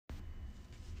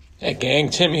Hey gang,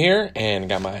 Tim here, and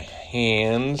got my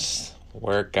hands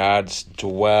where gods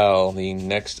dwell, the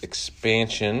next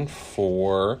expansion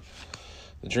for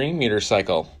the Dream Meter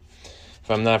cycle. If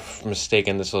I'm not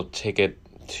mistaken, this will end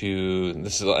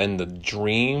the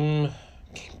Dream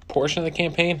portion of the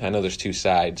campaign. I know there's two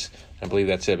sides. I believe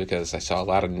that's it because I saw a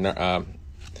lot of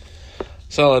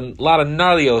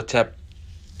Narliotep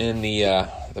in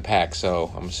the pack,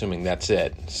 so I'm assuming that's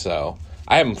it. So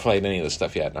I haven't played any of this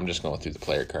stuff yet. I'm just going through the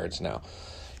player cards now.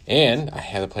 And I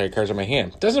have the player cards in my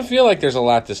hand. Doesn't feel like there's a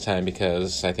lot this time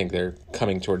because I think they're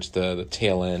coming towards the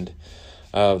tail end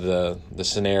of the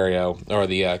scenario or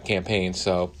the campaign.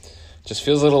 So it just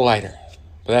feels a little lighter.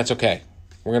 But that's okay.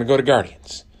 We're going to go to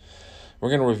Guardians. We're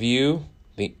going to review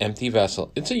the Empty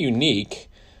Vessel. It's a unique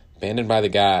Abandoned by the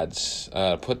Gods.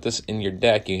 Put this in your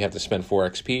deck. You have to spend 4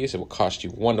 XPs. It will cost you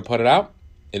 1 to put it out.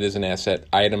 It is an asset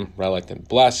item, relic, and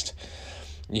blessed.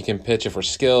 You can pitch it for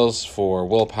skills, for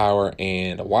willpower,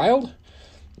 and a wild.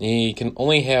 You can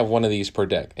only have one of these per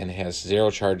deck, and it has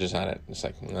 0 charges on it. It's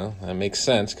like, no, that makes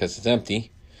sense because it's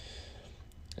empty.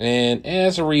 And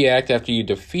as a react, after you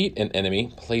defeat an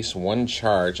enemy, place 1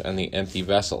 charge on the empty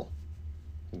vessel.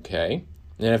 Okay.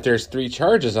 And if there's 3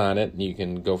 charges on it, you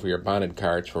can go for your bonded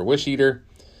cards for Wish Eater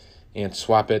and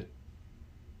swap it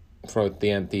for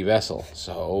the empty vessel.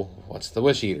 So, what's the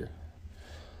Wish Eater?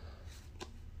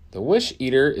 The Wish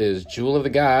Eater is Jewel of the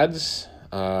Gods.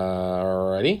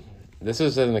 Alrighty. This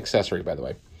is an accessory, by the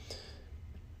way.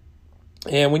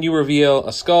 And when you reveal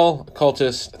a skull, a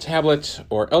cultist, a tablet,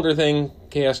 or elder thing,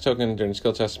 chaos token during the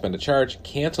skill test, spend a charge,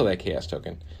 cancel that chaos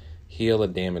token, heal a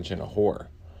damage in a horror.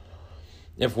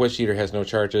 If Wish Eater has no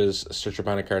charges, search your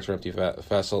bonded cards for empty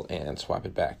vessel and swap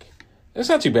it back. It's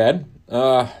not too bad.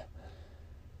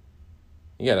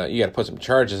 You gotta put some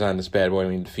charges on this bad boy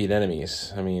when you defeat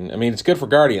enemies. I mean, it's good for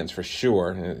Guardians for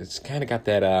sure. It's kind of got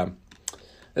that.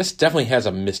 This definitely has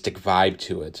a mystic vibe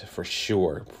to it for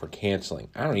sure for canceling.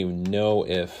 I don't even know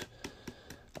if.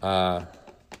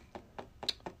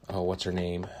 What's her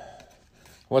name?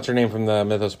 What's her name from the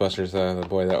Mythos Busters? The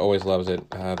boy that always loves it.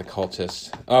 The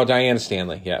cultist. Oh, Diana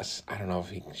Stanley. Yes, I don't know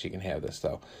if she can have this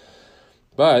though,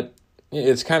 but.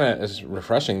 It's kind of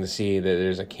refreshing to see that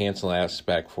there's a cancel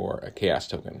aspect for a chaos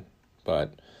token.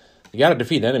 But you got to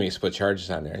defeat enemies to put charges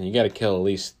on there. And you got to kill at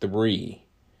least 3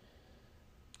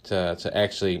 to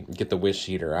actually get the Wish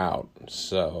Eater out.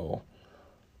 So,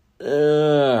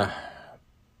 I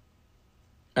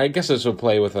guess this would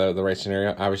play with the right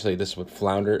scenario. Obviously, this would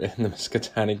flounder in the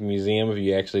Miskatonic Museum if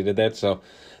you actually did that. So,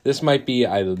 this might be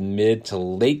a mid to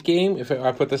late game if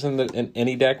I put this in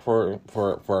any deck for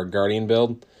a Guardian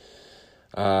build.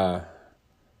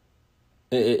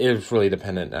 It's really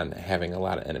dependent on having a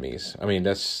lot of enemies. I mean,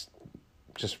 that's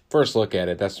just first look at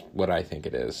it. That's what I think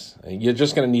it is. You're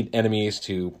just going to need enemies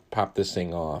to pop this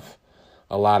thing off,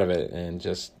 a lot of it, and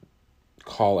just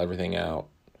call everything out.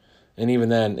 And even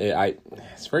then,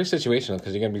 it's very situational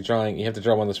because you're going to be drawing. You have to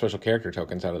draw one of the special character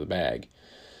tokens out of the bag.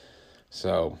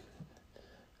 So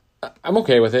I'm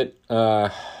okay with it. I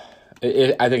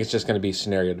think it's just going to be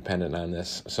scenario dependent on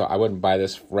this. So I wouldn't buy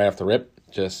this right off the rip.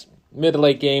 Just mid to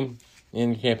late game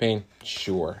in campaign,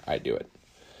 sure, I'd do it.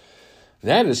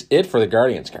 That is it for the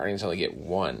Guardians. Guardians only get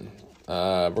 1.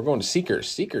 We're going to Seekers.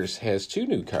 Seekers has 2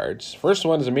 new cards. First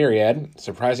one is a Myriad,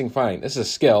 Surprising Find. This is a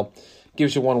skill.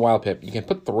 Gives you 1 wild pip. You can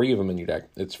put 3 of them in your deck.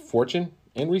 It's Fortune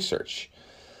and Research.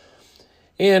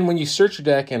 And when you search your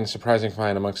deck and Surprising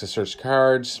Find amongst the searched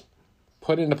cards,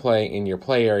 put into play in your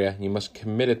play area, you must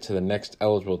commit it to the next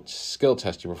eligible skill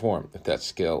test you perform. If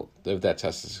that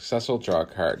test is successful, draw a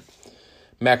card.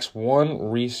 Max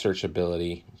 1 research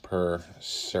ability per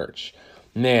search.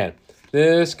 Man,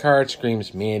 this card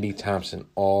screams Mandy Thompson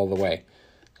all the way.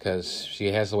 Because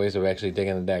she has the ways of actually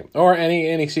digging the deck. Or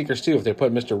any Seekers too. If they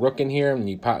put Mr. Rook in here and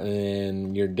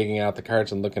you're digging out the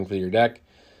cards and looking for your deck.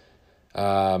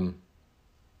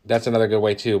 That's another good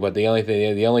way too, but the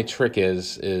only trick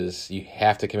is you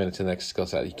have to commit it to the next skill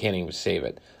set. You can't even save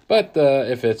it. But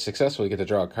if it's successful, you get to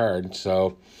draw a card.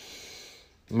 So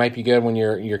it might be good when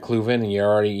you're Cluven and you're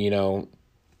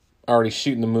already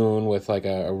shooting the moon with like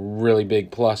a really big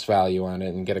plus value on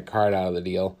it and get a card out of the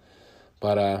deal.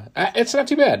 But it's not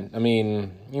too bad. I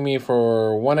mean, you mean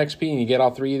for 1 XP and you get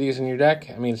all 3 of these in your deck?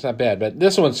 I mean, it's not bad. But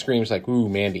this one screams like, ooh,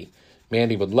 Mandy.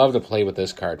 Mandy would love to play with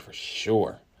this card for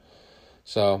sure.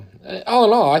 So, all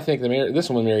in all, I think this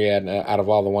one Myriad, out of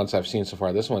all the ones I've seen so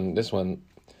far, this one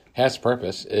has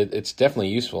purpose. It's definitely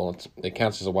useful. It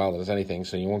counts as wild as anything,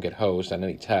 so you won't get hosed on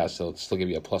any test, so it'll still give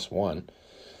you a +1.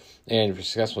 And if you're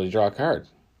successful, you draw a card.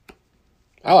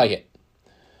 I like it.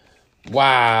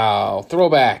 Wow.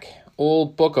 Throwback.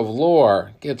 Old Book of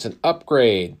Lore gets an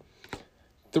upgrade.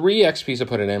 3 XP to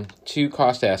put it in. 2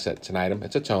 cost asset. It's an item.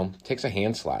 It's a tome. Takes a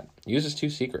hand slot. Uses 2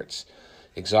 secrets.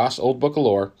 Exhaust Old Book of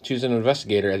Lore. Choose an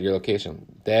investigator at your location.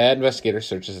 That investigator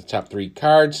searches the top 3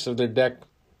 cards of their deck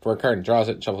for a card and draws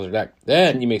it and shuffles their deck.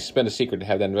 Then you may spend a secret to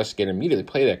have that investigator immediately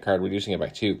play that card, reducing it by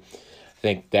 2. I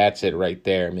think that's it right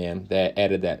there, man. That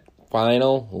added that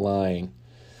final line.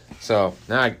 So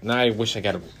now I wish I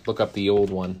got to look up the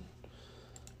old one.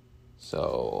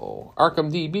 So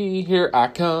Arkham DB, here I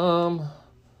come.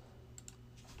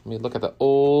 Let me look at the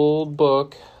old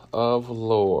Book of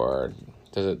Lore.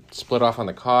 Does it split off on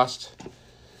the cost?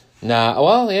 Nah,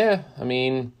 well, yeah. I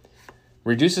mean,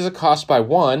 reduces the cost by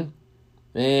 1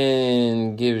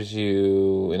 and gives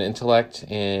you an intellect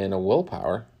and a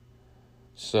willpower.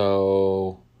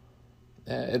 So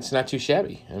it's not too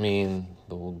shabby. I mean,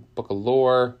 the Book of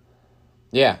Lore,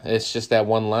 yeah, it's just that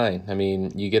one line. I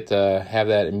mean, you get to have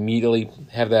that immediately,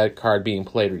 have that card being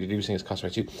played, reducing its cost by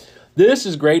 2. This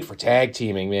is great for tag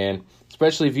teaming, man.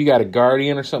 Especially if you got a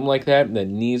Guardian or something like that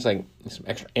needs like some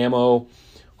extra ammo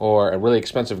or a really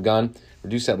expensive gun.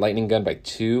 Reduce that lightning gun by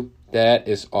 2. That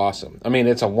is awesome. I mean,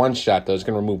 it's a one-shot, though. It's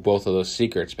going to remove both of those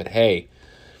secrets. But, hey,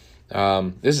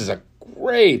 this is a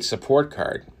great support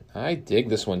card. I dig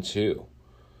this one, too.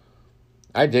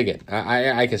 I dig it.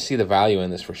 I can see the value in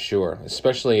this for sure,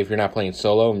 especially if you're not playing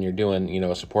solo and you're doing,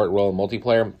 a support role in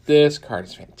multiplayer. This card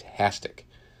is fantastic.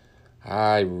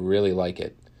 I really like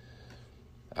it.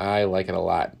 I like it a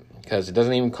lot because it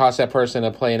doesn't even cost that person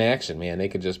to play in action, man. They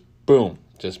could just, boom,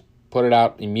 just put it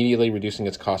out immediately, reducing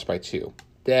its cost by 2.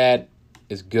 That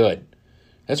is good.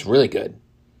 That's really good.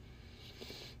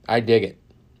 I dig it.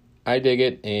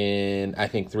 And I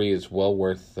think 3 is well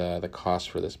worth the cost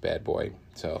for this bad boy.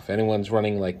 So if anyone's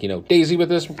running like, Daisy with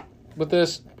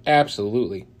this,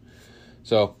 absolutely.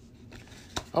 So,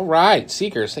 all right,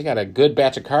 Seekers, they got a good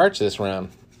batch of cards this round.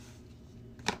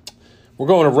 We're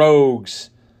going to Rogues.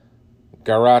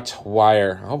 Garrote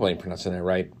Wire. I hope I'm pronouncing that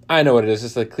right. I know what it is.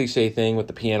 It's the cliche thing with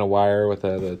the piano wire with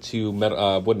the 2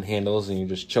 metal, wooden handles, and you're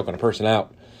just choking a person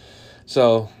out.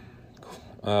 So,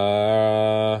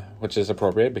 which is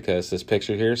appropriate because this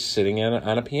picture here is sitting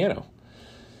on a piano.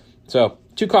 So,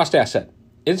 2 cost asset.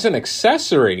 It's an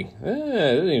accessory. It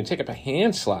doesn't even take up a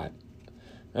hand slot.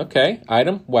 Okay,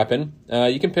 item, weapon.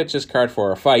 You can pitch this card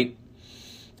for a fight,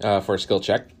 for a skill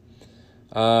check.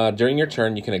 During your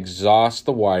turn, you can exhaust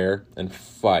the wire and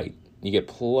fight. You get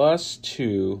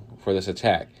 +2 for this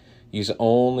attack. Use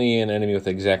only an enemy with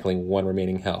exactly 1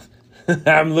 remaining health.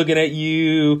 I'm looking at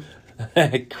you,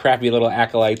 crappy little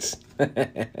acolytes.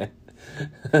 I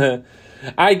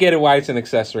get it why it's an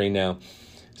accessory now.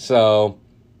 So,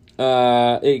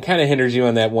 it kind of hinders you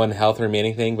on that 1 health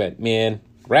remaining thing, but man,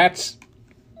 rats,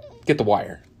 get the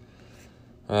wire.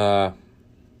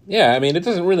 Yeah, I mean, it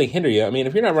doesn't really hinder you. I mean,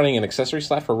 if you're not running an accessory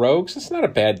slot for Rogues, it's not a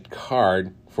bad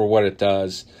card for what it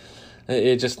does.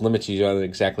 It just limits you on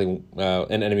exactly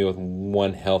an enemy with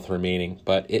 1 health remaining.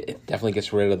 But it definitely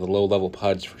gets rid of the low-level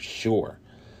PUDs for sure.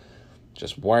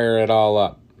 Just wire it all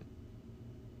up.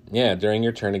 Yeah, during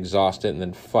your turn, exhaust it and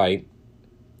then fight.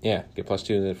 Yeah, get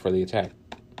 +2 for the attack.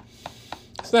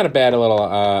 It's not a bad little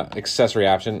accessory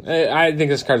option. I think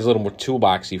this card is a little more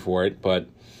toolboxy for it, but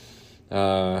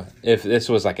if this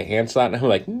was like a hand slot, I'm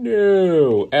like,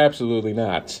 no, absolutely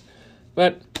not.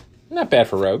 But not bad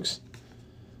for Rogues.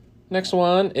 Next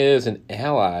one is an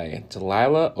ally,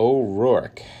 Delilah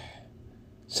O'Rourke.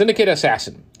 Syndicate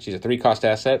Assassin. She's a 3 cost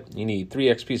asset. You need 3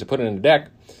 XP to put it in the deck.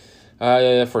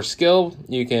 For skill,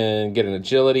 you can get an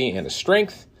agility and a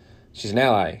strength. She's an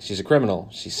ally. She's a criminal.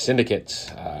 She's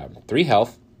syndicate. 3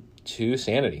 health, 2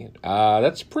 sanity.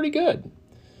 That's pretty good.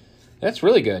 That's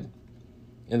really good.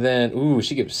 And then, ooh,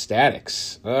 she gives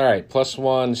statics. All right,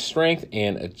 +1 strength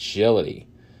and agility.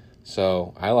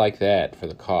 So I like that for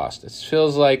the cost. It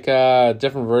feels like a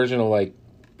different version of like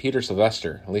Peter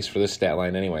Sylvester, at least for this stat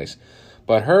line anyways.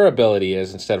 But her ability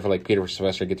is, instead of like Peter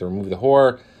Sylvester, get to remove the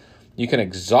horror, you can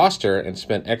exhaust her and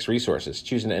spend X resources.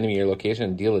 Choose an enemy in your location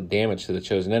and deal a damage to the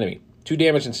chosen enemy. 2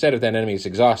 damage instead if that enemy is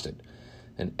exhausted.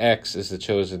 And X is the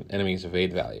chosen enemy's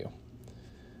evade value.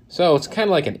 So it's kind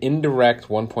of like an indirect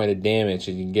 1 point of damage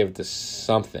that you can give to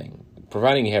something,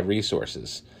 providing you have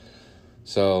resources.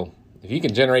 So if you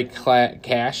can generate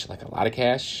cash, like a lot of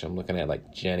cash, I'm looking at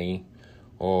like Jenny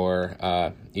or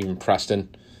even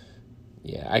Preston.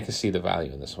 Yeah, I can see the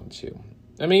value in this one too.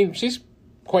 I mean, she's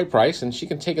quite priced, and she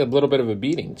can take a little bit of a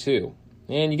beating too.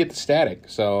 And you get the static,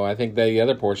 so I think the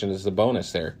other portion is the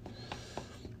bonus there,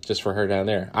 just for her down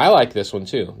there. I like this one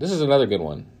too. This is another good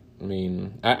one. I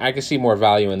mean, I can see more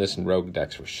value in this in Rogue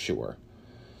decks for sure.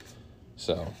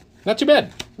 So, not too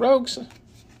bad. Rogues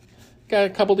got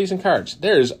a couple decent cards.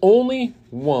 There is only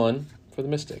 1, for the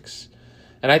Mystics.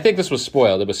 And I think this was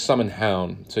spoiled. It was Summon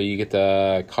Hound. So you get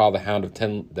to call the Hound of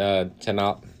Tendalos.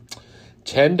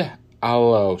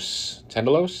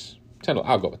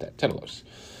 I'll go with that. Tendalos.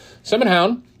 Summon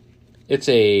Hound. It's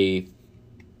a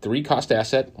 3-cost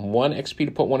asset. 1 XP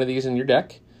to put one of these in your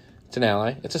deck. It's an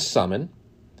ally. It's a summon.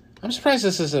 I'm surprised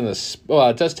this isn't a... Well,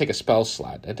 it does take a spell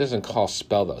slot. It doesn't call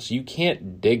spell, though. So you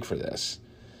can't dig for this.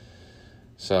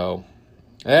 So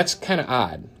that's kind of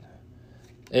odd.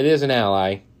 It is an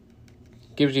ally.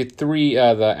 Gives you 3,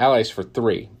 the allies for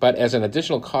 3. But as an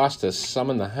additional cost to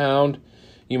summon the Hound,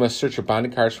 you must search your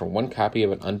bonded cards for 1 copy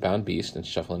of an Unbound Beast and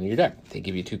shuffle into your deck. They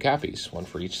give you 2 copies, 1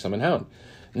 for each Summon Hound.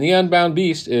 And the Unbound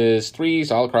Beast is 3s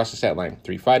all across the stat line.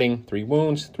 3 fighting, 3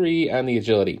 wounds, 3 on the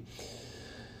agility.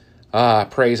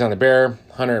 Preys on the bearer,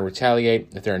 hunter, and retaliate.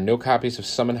 If there are no copies of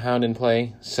Summon Hound in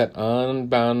play, set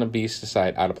Unbound Beast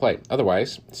aside, out of play.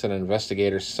 Otherwise, set an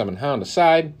Investigator Summon Hound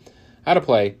aside, out of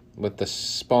play, with the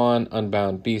spawn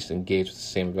Unbound Beast engaged with the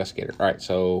same Investigator. All right,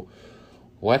 so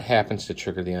what happens to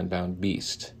trigger the Unbound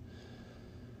Beast?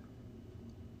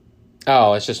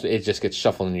 Oh, it just gets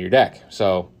shuffled into your deck.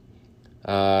 So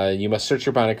you must search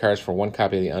your bonded cards for 1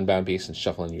 copy of the Unbound Beast and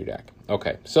shuffle into your deck.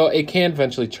 Okay, so it can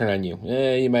eventually turn on you.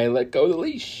 You might let go of the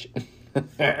leash.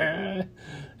 That's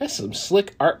some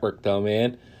slick artwork, though,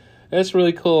 man. That's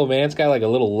really cool, man. It's got like a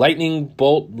little lightning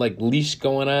bolt like leash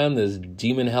going on. This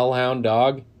demon hellhound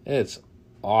dog. It's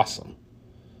awesome.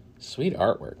 Sweet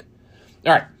artwork.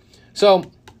 All right, so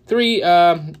 3.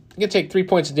 You can take 3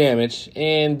 points of damage,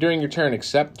 and during your turn,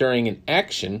 except during an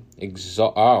action,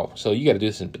 so you got to do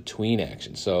this in between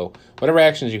actions. So whatever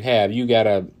actions you have, you got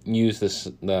to use this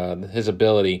his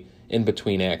ability in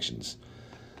between actions,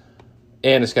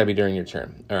 and it's got to be during your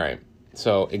turn. All right.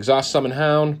 So exhaust Summon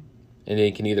Hound, and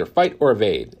they can either fight or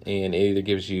evade, and it either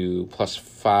gives you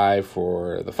 +5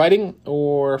 for the fighting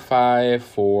or 5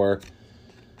 for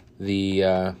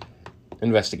the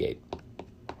investigate.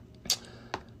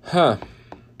 Huh.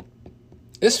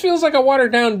 This feels like a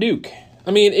watered-down Duke.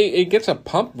 I mean, it gets a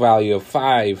pump value of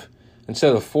 5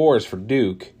 instead of 4s for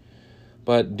Duke,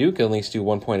 but Duke can at least do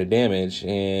 1 point of damage,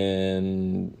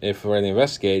 and if we're going to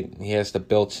investigate, he has the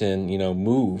built-in,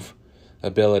 move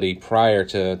ability prior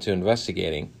to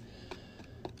investigating.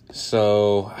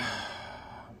 So,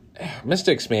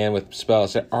 Mystics, man, with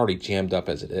spells, they're already jammed up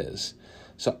as it is.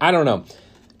 So, I don't know.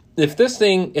 If this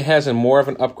thing has more of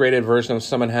an upgraded version of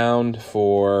Summon Hound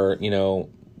for,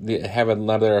 have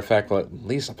another effect, at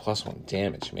least a +1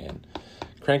 damage, man.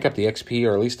 Crank up the XP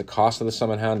or at least the cost of the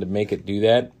Summon Hound to make it do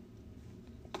that.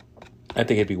 I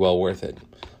think it'd be well worth it.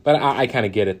 But I kind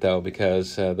of get it, though,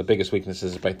 because the biggest weakness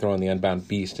is by throwing the Unbound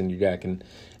Beast in your deck, and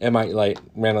it might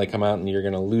randomly come out and you're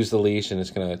going to lose the leash and it's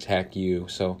going to attack you.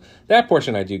 So that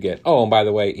portion I do get. Oh, and by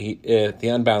the way, the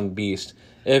Unbound Beast,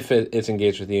 if it's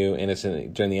engaged with you and it's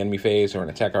during the enemy phase or an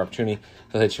attack opportunity,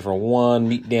 he'll hit you for 1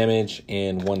 meat damage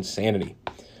and 1 sanity.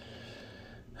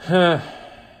 I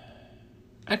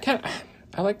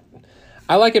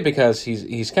like it because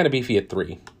he's kind of beefy at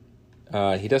 3.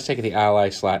 He does take the ally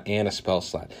slot and a spell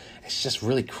slot. It's just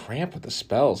really cramped with the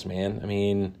spells, man. I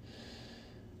mean,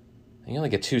 you only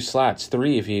get 2 slots,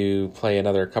 3 if you play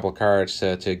another couple cards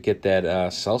to get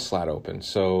that cell slot open.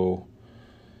 So,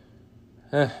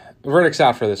 verdict's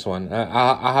out for this one.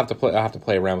 I'll have to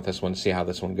play around with this one to see how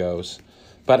this one goes.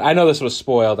 But I know this was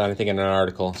spoiled, I think, in an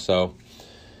article. So,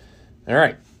 all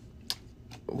right.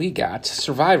 We got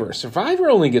Survivor. Survivor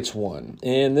only gets 1,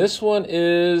 and this one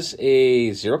is a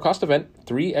 0-cost event,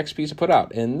 3 XP to put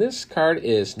out, and this card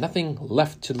is Nothing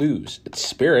Left to Lose. It's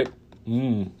Spirit.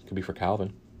 Could be for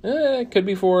Calvin. It could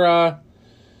be for,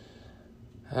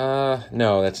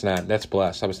 no, that's not. That's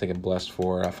Blessed. I was thinking Blessed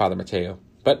for Father Mateo.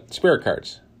 But Spirit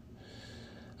cards.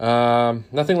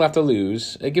 Nothing Left to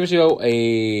Lose. It gives you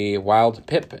a wild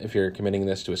pip if you're committing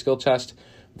this to a skill test.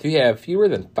 If you have fewer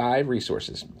than 5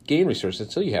 resources, gain resources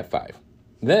until you have 5.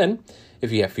 Then,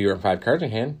 if you have fewer than 5 cards in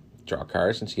hand, draw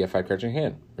cards until you have 5 cards in your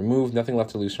hand. Remove Nothing Left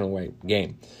to Lose from the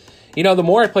game. The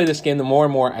more I play this game, the more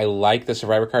and more I like the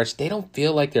Survivor cards. They don't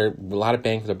feel like they're a lot of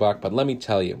bang for the buck, but let me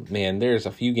tell you, man, there's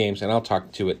a few games, and I'll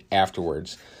talk to it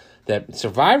afterwards, that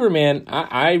Survivor, man,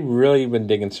 I really been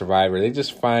digging Survivor. They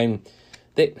just find,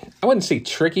 I wouldn't say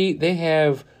tricky, they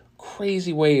have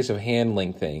crazy ways of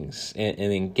handling things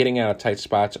and getting out of tight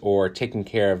spots or taking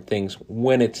care of things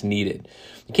when it's needed.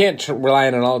 You can't rely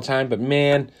on it all the time, but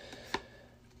man,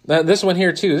 this one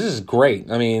here too, this is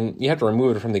great. I mean, you have to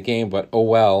remove it from the game, but oh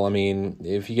well. I mean,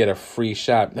 if you get a free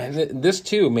shot, man, this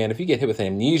too, man, if you get hit with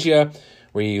amnesia,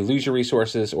 where you lose your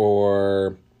resources,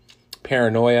 or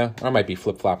paranoia, I might be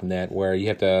flip-flopping that, where you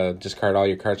have to discard all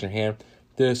your cards in your hand,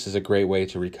 this is a great way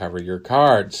to recover your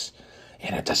cards.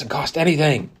 And it doesn't cost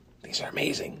anything. These are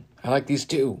amazing. I like these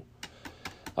too.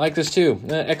 I like this too.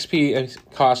 XP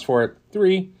cost for it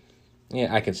 3.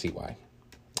 Yeah, I can see why.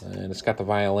 And it's got the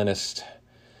violinist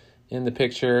in the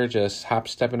picture, just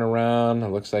hop-stepping around. It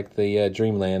looks like the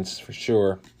Dreamlands for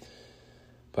sure.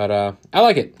 But I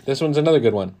like it. This one's another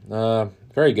good one.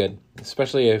 Very good,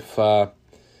 especially if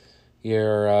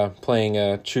you're playing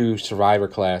a true survivor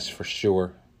class for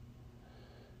sure.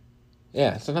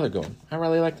 Yeah, it's another good one. I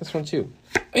really like this one too.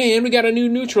 And we got a new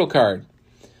neutral card.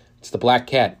 It's the Black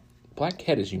Cat. Black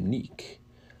Cat is unique.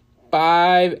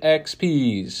 5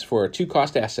 XPs for a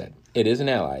 2-cost asset. It is an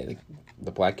ally.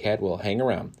 The Black Cat will hang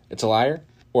around. It's a liar,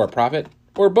 or a prophet,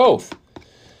 or both.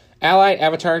 Ally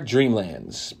Avatar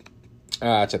Dreamlands.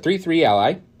 It's a 3/3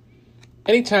 ally.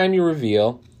 Anytime you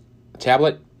reveal a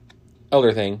tablet,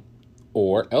 Elder Thing,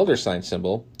 or Elder Sign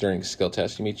symbol during a skill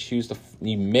test, you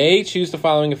may choose the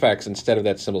following effects instead of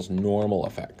that symbol's normal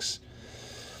effects.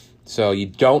 So you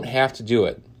don't have to do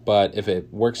it, but if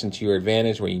it works into your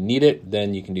advantage where you need it,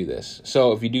 then you can do this.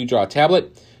 So if you do draw a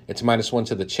tablet, it's -1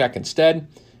 to the check instead,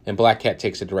 and Black Cat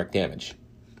takes a direct damage.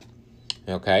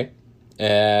 Okay.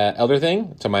 Elder Thing,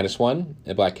 it's a -1,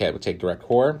 and Black Cat would take direct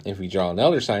horror. If you draw an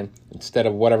Elder Sign, instead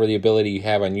of whatever the ability you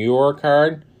have on your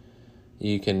card,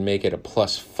 you can make it a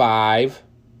 +5,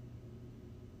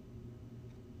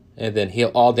 and then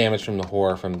heal all damage from the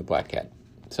horror from the Black Cat.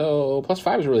 So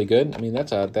 +5 is really good. I mean,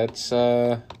 that's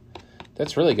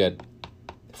really good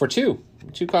for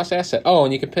 2-cost asset. Oh,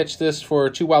 and you can pitch this for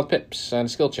 2 wild pips on a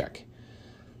skill check.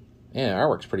 Yeah,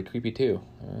 artwork's pretty creepy too.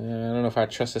 I don't know if I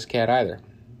trust this cat either.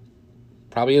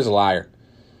 Probably is a liar.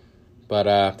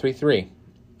 But 3/3.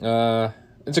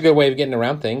 It's a good way of getting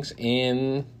around things.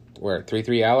 And we're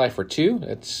 3/3 ally for 2.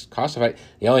 It's cost effective.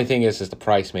 The only thing is the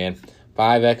price, man.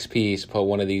 5 XPs to put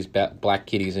one of these black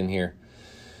kitties in here.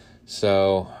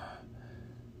 So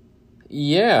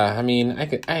yeah, I mean, I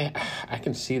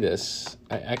can see this.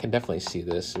 I can definitely see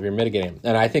this if you're mitigating.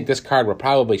 And I think this card will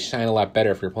probably shine a lot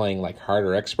better if you're playing like hard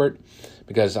or expert,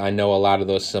 because I know a lot of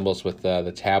those symbols with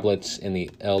the tablets and the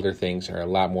Elder Things are a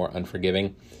lot more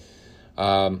unforgiving.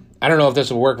 I don't know if this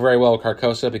will work very well with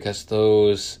Carcosa, because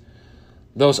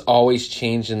those always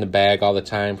change in the bag all the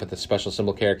time for the special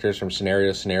symbol characters from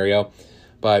scenario to scenario.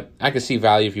 But I could see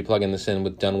value if you plug in this in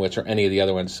with Dunwich or any of the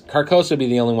other ones. Carcosa would be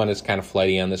the only one that's kind of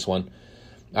flighty on this one.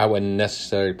 I wouldn't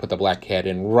necessarily put the Black Cat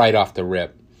in right off the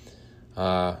rip.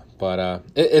 But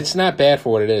it's not bad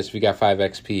for what it is if you got 5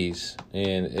 XPs,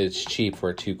 and it's cheap for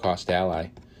a 2-cost ally.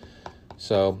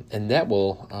 So, and that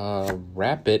will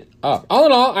wrap it up. All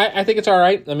in all, I think it's all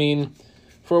right. I mean,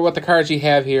 for what the cards you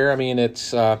have here, I mean, it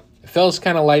feels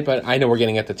kind of light, but I know we're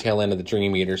getting at the tail end of the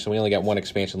Dream Eater, so we only got 1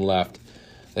 expansion left.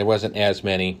 There wasn't as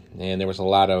many, and there was a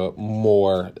lot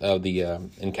more of the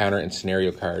encounter and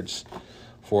scenario cards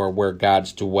for Where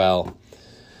Gods Dwell.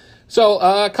 So,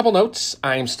 a couple notes.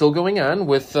 I'm still going on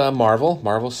with Marvel.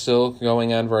 Marvel's still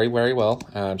going on very, very well.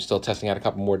 I'm still testing out a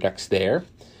couple more decks there.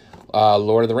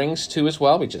 Lord of the Rings 2 as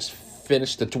well. We just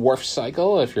finished the Dwarf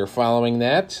Cycle. If you're following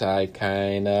that, I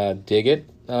kind of dig it.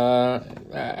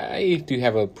 I do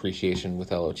have appreciation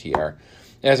with LOTR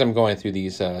as I'm going through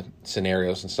these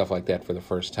scenarios and stuff like that for the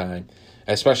first time.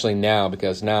 Especially now,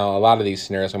 because now a lot of these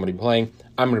scenarios I'm going to be playing,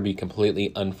 I'm going to be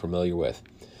completely unfamiliar with.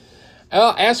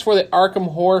 As for the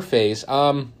Arkham Horror phase,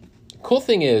 cool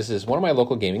thing is one of my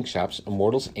local gaming shops,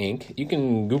 Immortals Inc. You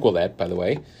can Google that, by the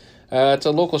way. It's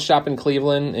a local shop in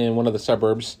Cleveland in one of the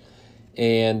suburbs,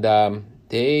 and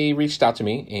they reached out to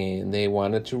me and they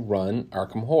wanted to run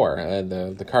Arkham Horror.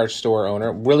 The card store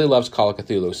owner really loves Call of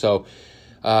Cthulhu, so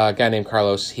a guy named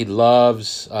Carlos, he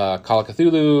loves Call of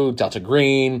Cthulhu, Delta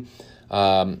Green,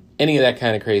 any of that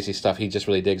kind of crazy stuff. He just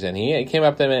really digs in. He came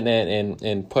up to them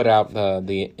and put out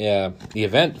the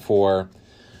event for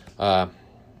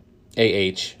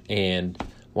AH and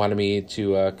wanted me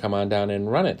to come on down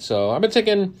and run it. So I've been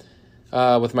taking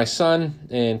with my son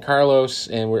and Carlos,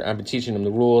 and I've been teaching him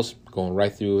the rules, going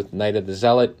right through with Knight of the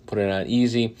Zealot, put it on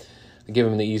easy. I give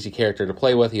him the easy character to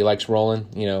play with. He likes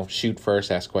rolling, shoot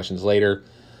first, ask questions later.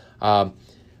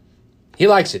 He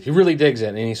likes it. He really digs it,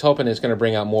 and he's hoping it's going to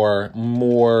bring out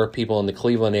more people in the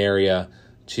Cleveland area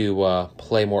to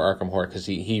play more Arkham Horror, because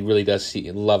he really does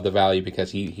love the value,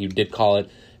 because he did call it.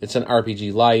 It's an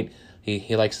RPG light.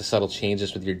 He likes the subtle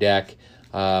changes with your deck.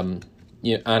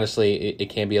 Honestly, it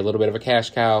can be a little bit of a cash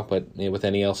cow, but with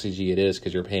any LCG it is,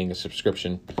 because you're paying a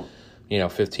subscription,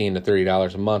 $15 to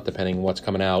 $30 a month, depending on what's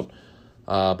coming out.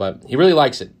 But he really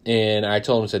likes it, and I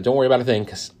told him, said, don't worry about a thing,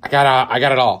 because I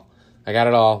got it all.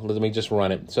 Let me just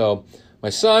run it. So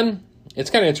my son, it's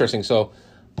kind of interesting. So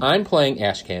I'm playing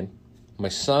Ashcan. My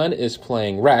son is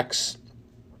playing Rex,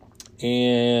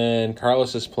 and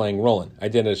Carlos is playing Roland. I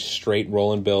did a straight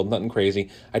Roland build, nothing crazy.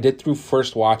 I did through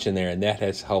first watch in there, and that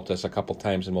has helped us a couple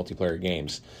times in multiplayer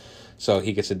games. So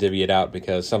he gets to divvy it out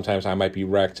because sometimes I might be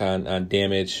wrecked on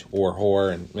damage or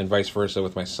horror, and vice versa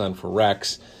with my son for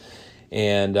Rex.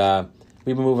 And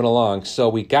we've been moving along. So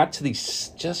we got to these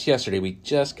just yesterday. We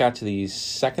just got to the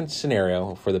second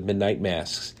scenario for the Midnight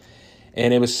Masks,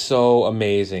 and it was so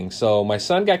amazing. So my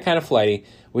son got kind of flighty.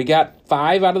 We got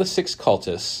 5 out of the 6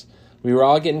 cultists. We were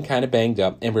all getting kind of banged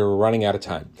up, and we were running out of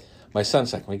time. My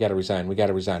son's like, we got to resign. And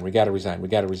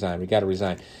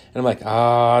I'm like,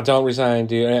 don't resign,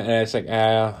 dude. And it's like,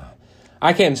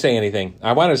 I can't say anything.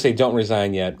 I wanted to say don't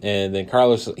resign yet. And then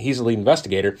Carlos, he's the lead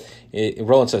investigator.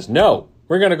 Roland says, no,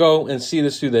 we're going to go and see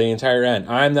this through the entire end.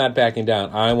 I'm not backing down.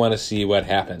 I want to see what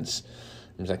happens.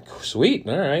 I was like, sweet.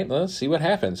 All right, let's see what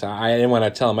happens. I didn't want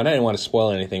to tell him. I didn't want to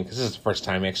spoil anything because this is the first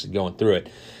time actually going through it.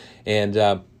 And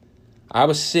I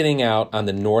was sitting out on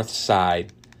the north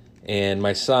side, and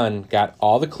my son got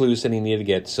all the clues that he needed to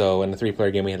get. So in the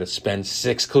 3-player game, we had to spend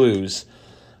 6 clues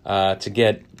to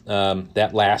get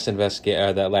that last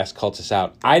cultist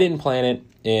out. I didn't plan it,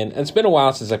 and it's been a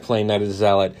while since I played Night of the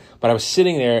Zealot, but I was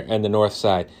sitting there on the north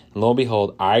side, and lo and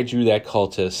behold, I drew that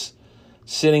cultist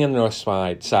sitting on the north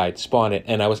side, spawned it,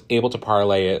 and I was able to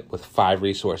parlay it with 5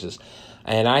 resources.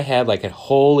 And I had like a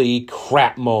holy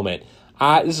crap moment.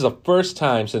 This is the first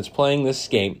time since playing this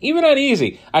game, even on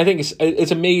easy. I think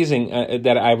it's amazing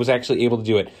that I was actually able to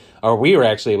do it, or we were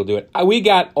actually able to do it. We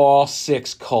got all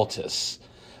 6 cultists.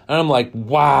 And I'm like,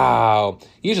 wow.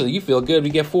 Usually you feel good,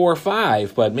 we get 4 or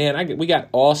 5. But man, we got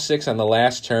all 6 on the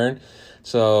last turn.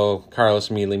 So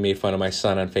Carlos immediately made fun of my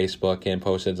son on Facebook and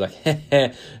posted, like,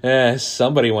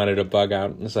 somebody wanted to bug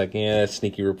out. It's like, yeah, that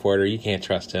sneaky reporter, you can't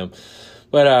trust him.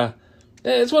 But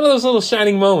it's one of those little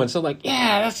shining moments. I'm like,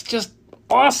 yeah, that's just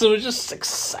awesome. It's just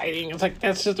exciting. It's like,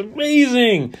 that's just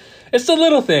amazing. It's the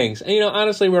little things. And,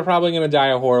 honestly, we're probably going to die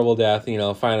a horrible death,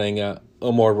 finding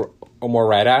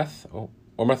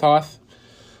Ormothoth,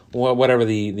 whatever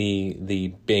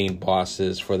the Bane boss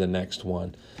is for the next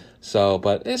one. So,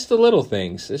 but it's the little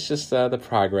things. It's just the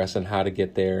progress and how to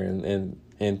get there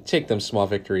and take them small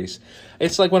victories.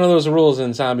 It's like one of those rules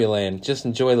in Zombieland. Just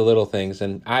enjoy the little things,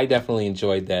 and I definitely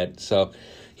enjoyed that. So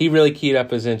he really keyed up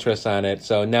his interest on it.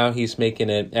 So now he's making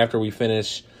it, after we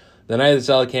finish the Night of the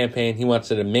Zealot campaign, he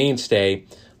wants it a mainstay,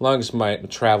 as long as my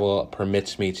travel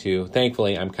permits me to.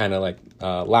 Thankfully, I'm kind of like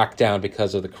locked down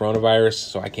because of the coronavirus,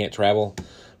 so I can't travel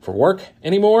for work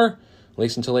anymore, at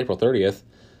least until April 30th.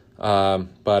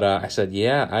 But I said,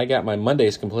 yeah, I got my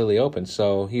Mondays completely open.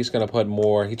 So he's going to put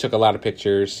more. He took a lot of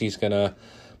pictures. He's going to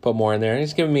put more in there. And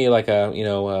he's giving me like a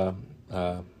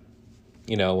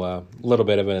little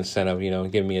bit of an incentive,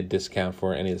 giving me a discount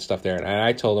for any of the stuff there. And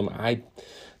I told him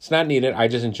it's not needed. I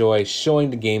just enjoy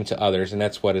showing the game to others, and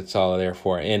that's what it's all there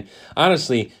for. And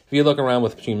honestly, if you look around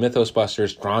between Mythos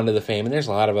Busters, Drawn to the Fame, and there's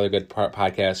a lot of other good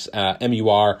podcasts,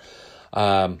 MUR,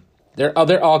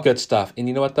 they're all good stuff. And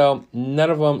you know what, though? None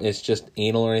of them is just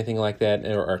anal or anything like that,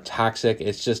 or toxic.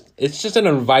 It's just an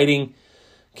inviting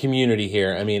community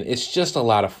here. I mean, it's just a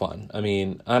lot of fun. I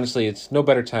mean, honestly, it's no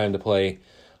better time to play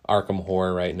Arkham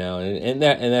Horror right now, and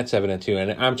that's evident too.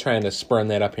 And I'm trying to spurn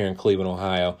that up here in Cleveland,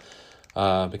 Ohio,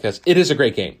 because it is a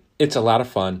great game. It's a lot of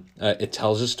fun. It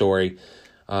tells a story.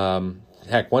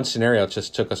 Heck, one scenario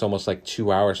just took us almost like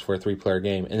 2 hours for a 3-player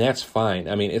game, and that's fine.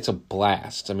 I mean, it's a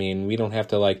blast. I mean, we don't have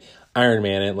to like Iron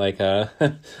Man it like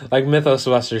like Mythos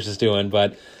Busters is doing,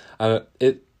 but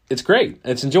it's great.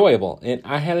 It's enjoyable, and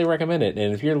I highly recommend it.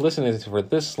 And if you're listening to it for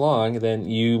this long, then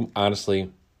you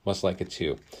honestly must like it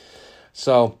too.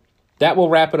 So that will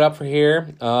wrap it up for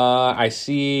here. I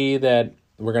see that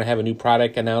we're going to have a new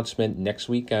product announcement next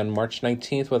week on March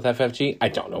 19th with FFG. I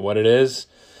don't know what it is.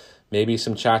 Maybe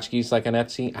some tchotchkes like on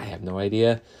Etsy. I have no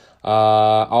idea.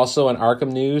 Also in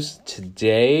Arkham news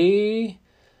today,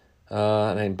 in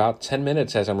about 10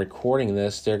 minutes as I'm recording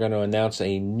this, they're going to announce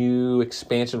a new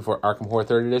expansion for Arkham Horror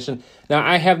 3rd Edition. Now,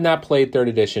 I have not played 3rd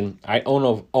Edition. I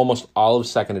own almost all of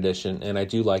 2nd Edition, and I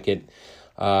do like it.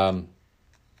 All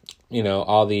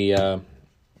the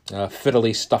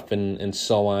fiddly stuff and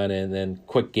so on, and then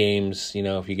quick games,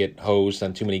 if you get hosed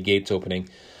on too many gates opening.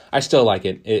 I still like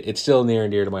it. It's still near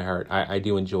and dear to my heart. I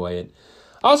do enjoy it.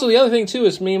 Also, the other thing, too,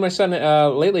 is me and my son,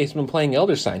 lately, has been playing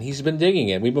Elder Sign. He's been digging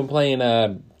it. We've been playing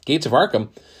Gates of Arkham,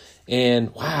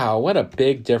 and wow, what a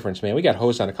big difference, man. We got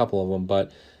hosed on a couple of them,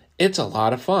 but it's a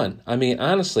lot of fun. I mean,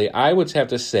 honestly, I would have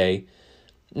to say,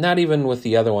 not even with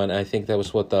the other one, I think that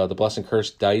was what the Blessed and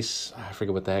Cursed Dice, I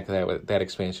forget what the heck that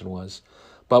expansion was,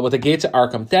 but with the Gates of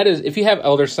Arkham, that is, if you have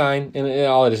Elder Sign, and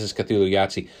all it is Cthulhu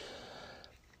Yahtzee,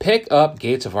 pick up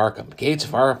Gates of Arkham. Gates of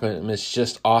Arkham is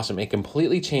just awesome. It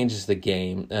completely changes the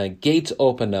game. Gates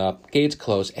open up, gates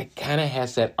close. It kind of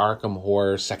has that Arkham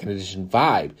Horror 2nd Edition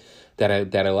vibe that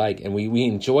I like, and we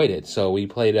enjoyed it. So we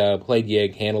played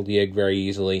Yig, handled Yig very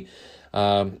easily.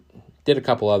 Did a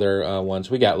couple other ones.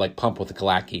 We got like pumped with the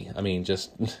Galaki. I mean, just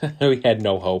we had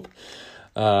no hope.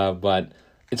 But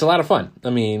it's a lot of fun. I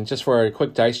mean, just for a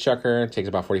quick dice chucker, it takes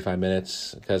about 45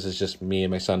 minutes because it's just me and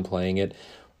my son playing it.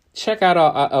 Check out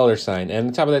Elder Sign. And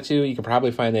on top of that, too, you can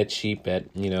probably find that cheap at,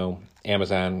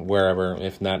 Amazon, wherever,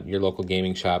 if not your local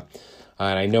gaming shop.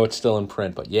 And I know it's still in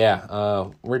print, but yeah,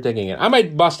 we're digging it. I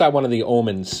might bust out one of the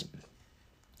Omens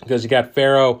because you got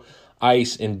Pharaoh,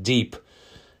 Ice, and Deep.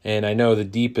 And I know the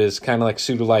Deep is kind of like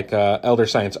suited like Elder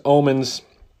Sign's Omens,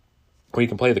 where you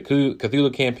can play the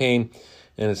Cthulhu campaign.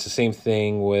 And it's the same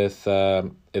thing with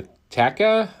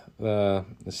Ithaca.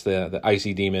 It's the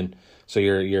icy demon. So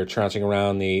you're trouncing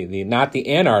around the not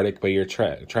the Antarctic, but you're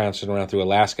trouncing around through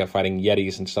Alaska fighting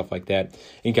Yetis and stuff like that. And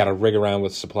you got to rig around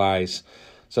with supplies.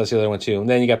 So that's the other one too. And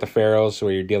then you got the Pharaohs,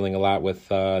 where you're dealing a lot with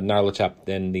Nyarlathotep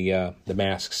and the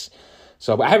masks.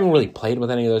 So but I haven't really played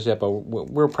with any of those yet, but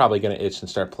we're probably going to itch and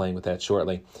start playing with that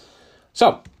shortly.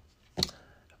 So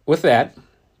with that,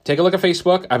 take a look at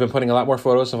Facebook. I've been putting a lot more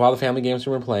photos of all the family games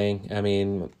we've been playing. I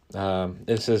mean,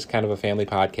 this is kind of a family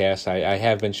podcast. I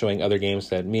have been showing other games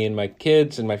that me and my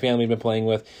kids and my family have been playing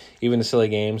with, even the silly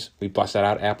games. We busted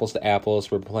out Apples to Apples.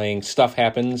 We're playing Stuff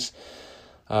Happens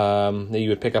that you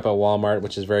would pick up at Walmart,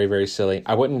 which is very, very silly.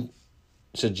 I wouldn't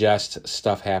suggest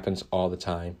Stuff Happens all the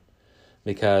time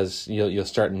because you'll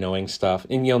start knowing stuff,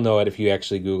 and you'll know it if you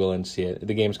actually Google and see it.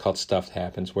 The game's called Stuff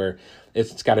Happens, where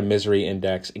it's got a misery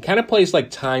index. It kind of plays like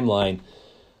Timeline,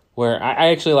 where I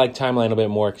actually like Timeline a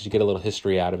bit more because you get a little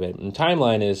history out of it. And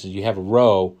Timeline is you have a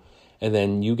row, and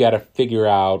then you got to figure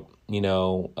out,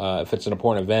 if it's an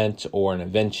important event or an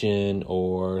invention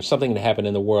or something that happened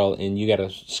in the world, and you got to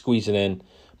squeeze it in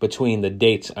between the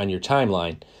dates on your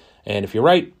timeline. And if you're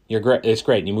right, it's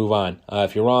great. You move on.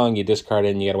 If you're wrong, you discard it,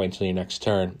 and you got to wait until your next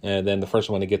turn. And then the first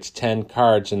one that gets 10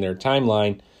 cards in their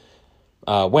timeline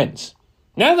wins.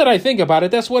 Now that I think about it,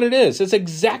 that's what it is. It's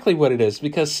exactly what it is,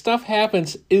 because Stuff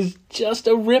Happens is just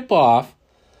a ripoff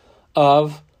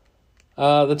of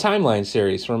the Timeline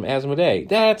series from Asmodee.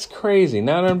 That's crazy.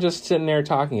 Now that I'm just sitting there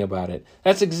talking about it,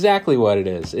 that's exactly what it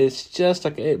is. It's just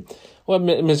like what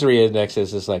Misery Index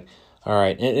is like. All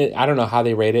right, I don't know how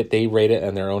they rate it. They rate it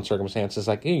in their own circumstances.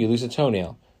 Like, hey, you lose a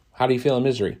toenail. How do you feel in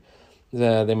misery?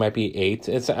 They might be 8.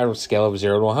 It's a scale of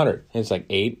 0 to 100. It's like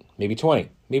 8, maybe 20,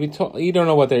 maybe you don't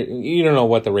know what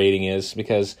the rating is,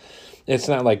 because it's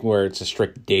not like where it's a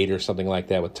strict date or something like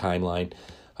that with Timeline.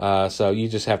 So you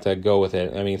just have to go with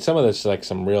it. I mean, some of this is like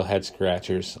some real head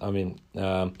scratchers. I mean,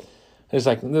 there's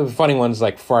like the funny ones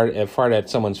like fart at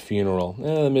someone's funeral.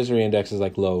 The misery index is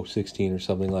like low 16 or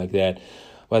something like that.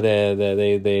 But it's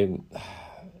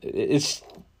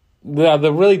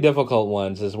the really difficult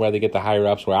ones is where they get the higher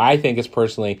ups, where I think it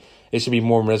should be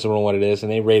more miserable than what it is,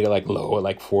 and they rate it like low at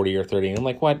like 40 or 30. And I'm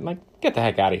like, what? Like, get the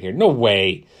heck out of here! No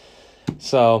way.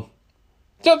 So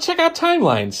check out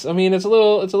Timelines. I mean, it's a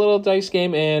little dice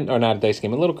game, or not a dice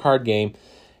game, a little card game,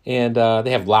 and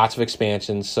they have lots of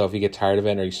expansions. So if you get tired of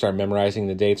it or you start memorizing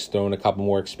the dates, throw in a couple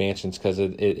more expansions, because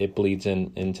it bleeds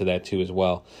into that too as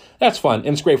well. That's fun, and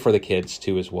it's great for the kids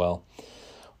too as well.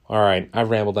 All right,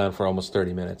 I've rambled on for almost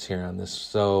 30 minutes here on this.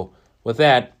 So with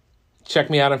that,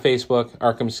 check me out on Facebook,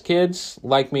 Arkham's Kids.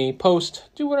 Like me, post,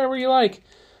 do whatever you like.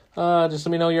 Just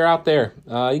let me know you're out there.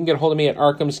 You can get a hold of me at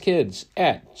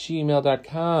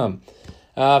arkhamskids@gmail.com.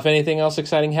 If anything else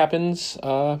exciting happens,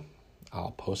 I'll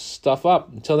post stuff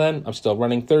up. Until then, I'm still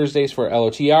running Thursdays for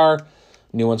LOTR.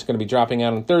 New one's going to be dropping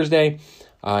out on Thursday.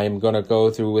 I'm going to go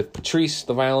through with Patrice,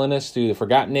 the violinist, through the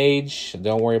Forgotten Age.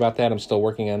 Don't worry about that. I'm still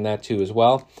working on that too as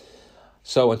well.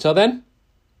 So until then,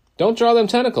 don't draw them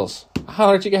tentacles. I'll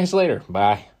holler at you guys later.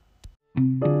 Bye.